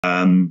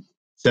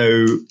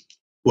So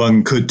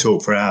one could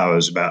talk for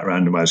hours about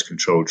randomized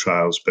controlled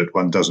trials, but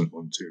one doesn't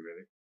want to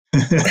really.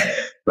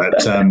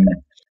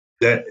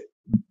 But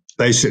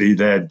basically,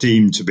 they're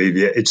deemed to be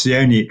it's the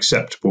only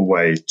acceptable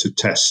way to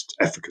test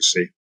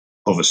efficacy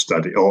of a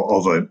study or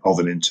of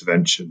an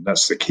intervention.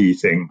 That's the key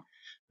thing.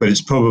 But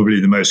it's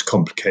probably the most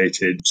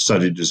complicated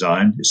study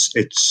design.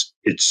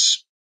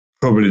 It's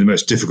probably the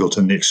most difficult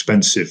and the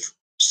expensive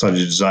study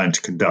design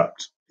to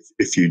conduct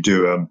if you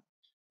do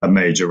a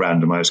major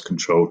randomized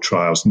controlled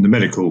trials. And the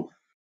medical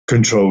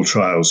controlled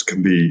trials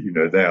can be,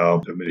 they are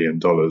 $1 million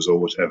or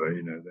whatever.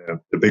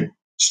 They're the big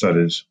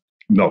studies.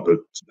 Not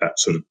that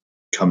sort of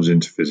comes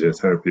into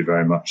physiotherapy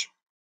very much.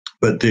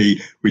 But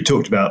we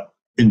talked about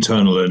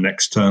internal and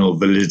external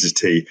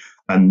validity,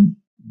 and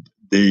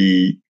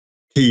the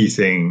key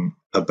thing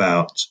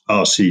about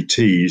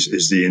RCTs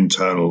is the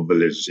internal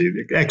validity.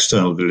 The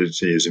external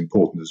validity is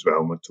important as well,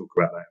 and we'll talk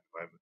about that in a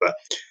moment. But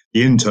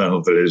the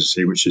internal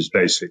validity, which is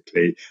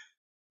basically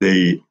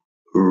the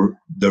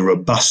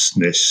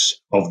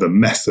robustness of the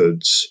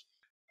methods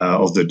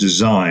of the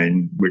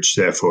design, which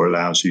therefore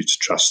allows you to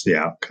trust the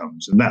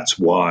outcomes. And that's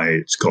why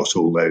it's got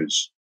all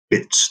those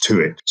bits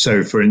to it.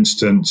 So, for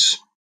instance,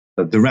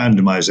 the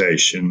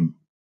randomization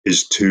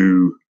is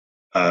to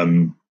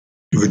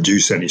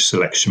reduce any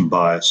selection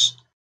bias.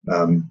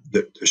 That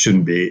there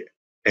shouldn't be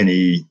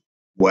any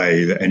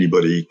way that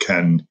anybody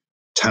can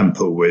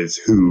tamper with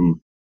who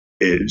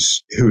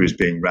is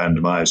being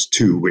randomized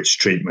to which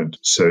treatment.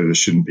 So there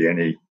shouldn't be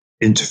any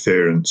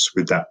interference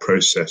with that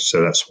process.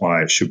 So that's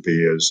why it should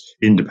be as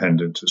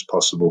independent as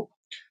possible.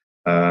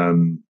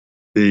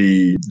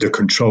 The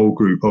control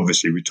group,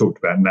 obviously, we talked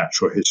about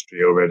natural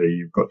history already.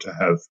 You've got to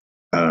have,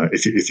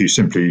 if you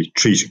simply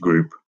treat a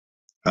group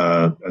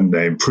and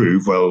they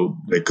improve, well,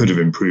 they could have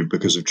improved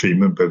because of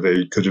treatment, but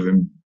they could have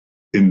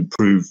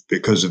improved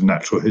because of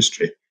natural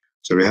history.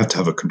 So we have to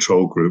have a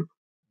control group.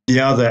 The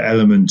other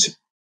element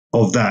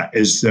of that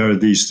is there are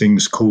these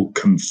things called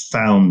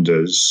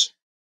confounders,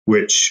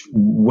 which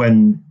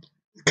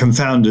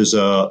confounders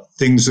are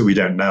things that we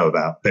don't know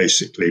about,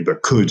 basically,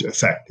 but could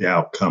affect the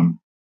outcome.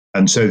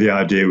 And so the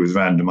idea with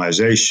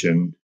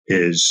randomization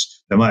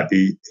is there might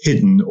be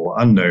hidden or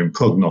unknown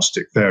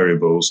prognostic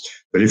variables,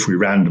 but if we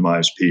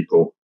randomize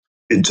people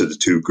into the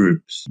two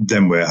groups,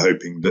 then we're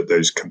hoping that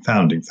those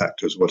confounding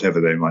factors,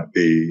 whatever they might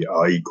be,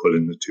 are equal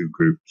in the two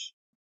groups.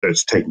 So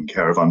it's taking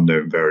care of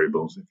unknown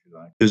variables, if you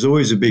like. There's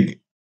always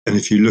and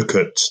if you look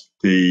at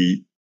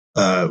the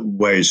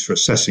ways for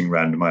assessing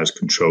randomized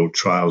controlled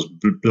trials,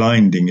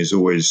 blinding is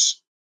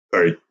always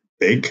very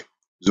big.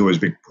 There's always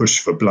a big push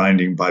for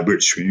blinding, by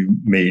which we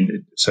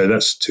mean, so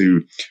that's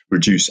to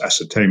reduce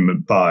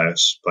ascertainment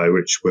bias, by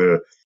which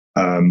we're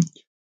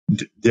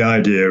the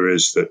idea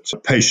is that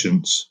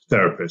patients,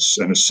 therapists,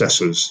 and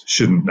assessors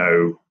shouldn't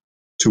know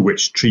to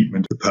which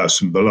treatment a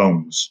person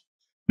belongs.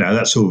 Now,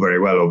 that's all very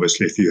well,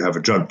 obviously, if you have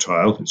a drug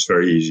trial. It's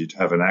very easy to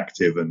have an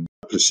active and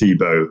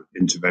placebo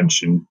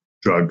intervention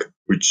drug,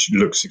 which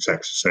looks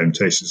exactly the same,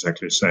 tastes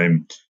exactly the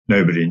same.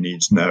 Nobody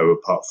needs to know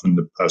apart from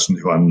the person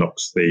who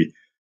unlocks the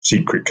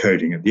secret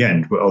coding at the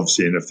end. But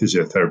obviously, in a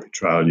physiotherapy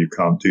trial, you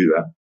can't do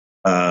that.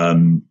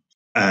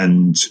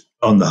 And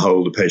on the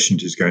whole, the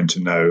patient is going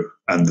to know,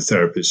 and the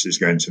therapist is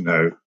going to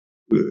know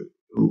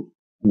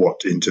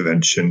what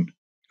intervention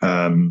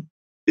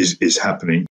is happening.